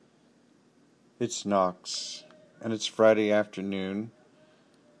It's Knox, and it's Friday afternoon,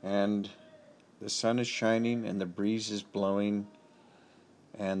 and the sun is shining, and the breeze is blowing,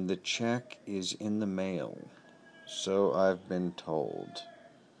 and the check is in the mail. So I've been told.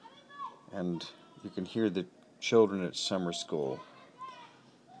 And you can hear the children at summer school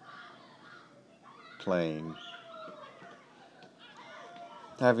playing.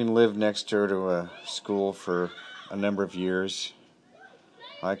 Having lived next door to a school for a number of years,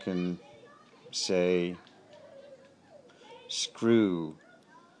 I can say, screw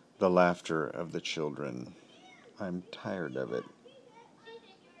the laughter of the children. I'm tired of it.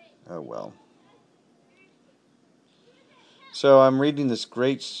 Oh well. So I'm reading this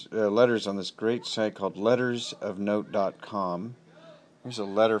great letters on this great site called lettersofnote.com. Here's a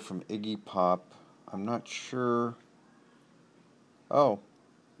letter from Iggy Pop. I'm not sure. Oh,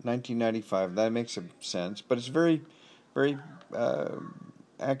 1995. That makes sense, but it's very, very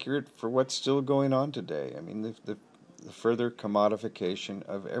accurate for what's still going on today. I mean, the further commodification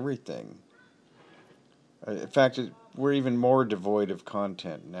of everything. In fact, we're even more devoid of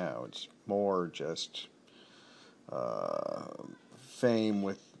content now. It's more just fame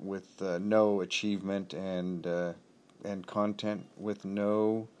with no achievement and content with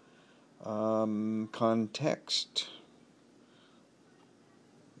no context.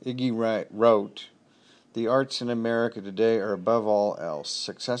 Iggy wrote, "The arts in America today are above all else.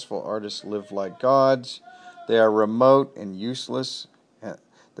 Successful artists live like gods. They are remote and useless.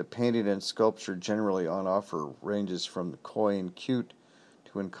 The painting and sculpture generally on offer ranges from coy and cute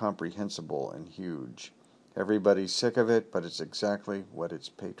to incomprehensible and huge. Everybody's sick of it, but it's exactly what its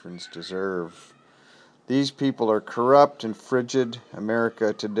patrons deserve. These people are corrupt and frigid.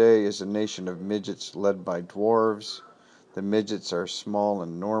 America today is a nation of midgets led by dwarves. The midgets are small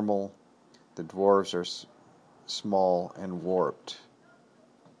and normal. The dwarves are small and warped.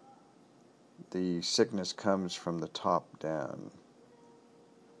 The sickness comes from the top down.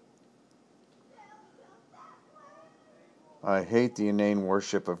 I hate the inane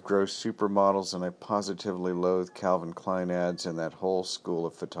worship of gross supermodels, and I positively loathe Calvin Klein ads and that whole school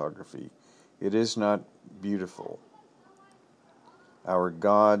of photography. It is not beautiful. Our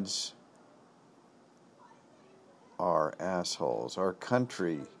gods are assholes. Our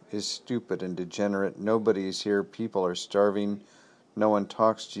country is stupid and degenerate. Nobody is here. People are starving. No one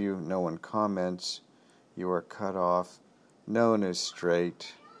talks to you. No one comments. You are cut off. No one is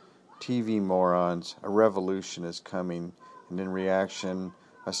straight. TV morons. A revolution is coming, and in reaction,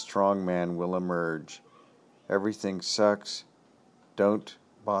 a strong man will emerge. Everything sucks. Don't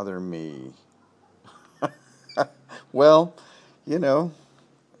bother me." Well, you know,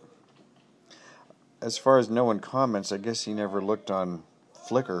 as far as no one comments, I guess he never looked on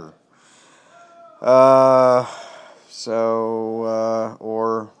Flickr. Or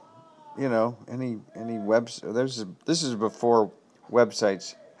any website. This is before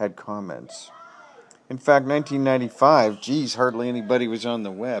websites had comments. In fact, 1995. Geez, hardly anybody was on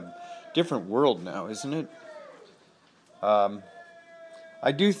the web. Different world now, isn't it?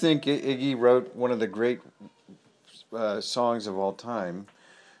 I do think Iggy wrote one of the great songs of all time,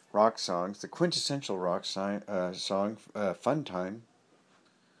 rock songs, the quintessential rock song, "Funtime."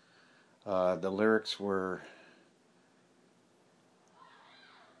 The lyrics were,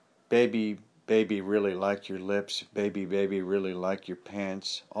 "Baby, baby, really like your lips. Baby, baby, really like your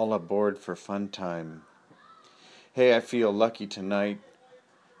pants. All aboard for fun time. Hey, I feel lucky tonight.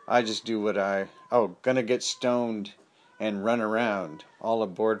 I just do gonna get stoned and run around. All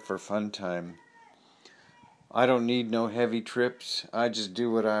aboard for fun time. I don't need no heavy trips. I just do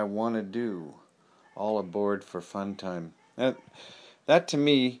what I want to do. All aboard for fun time." That to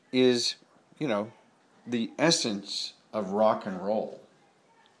me is, the essence of rock and roll.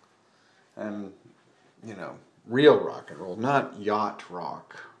 And, real rock and roll, not yacht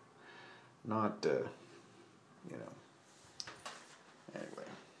rock. Not, anyway.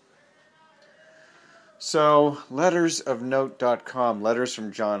 So, lettersofnote.com, letters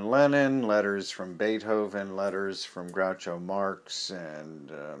from John Lennon, letters from Beethoven, letters from Groucho Marx,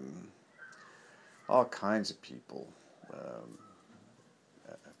 and all kinds of people.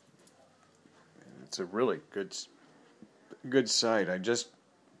 It's a really good site. I just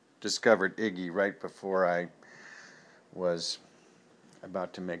discovered Iggy right before I was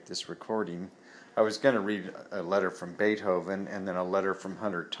about to make this recording. I was going to read a letter from Beethoven and then a letter from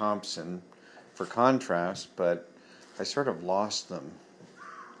Hunter Thompson for contrast, but I sort of lost them.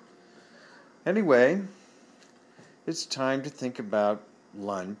 Anyway, it's time to think about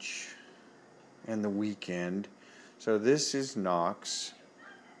lunch and the weekend. So this is Knox,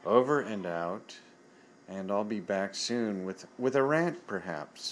 over and out, and I'll be back soon with a rant perhaps.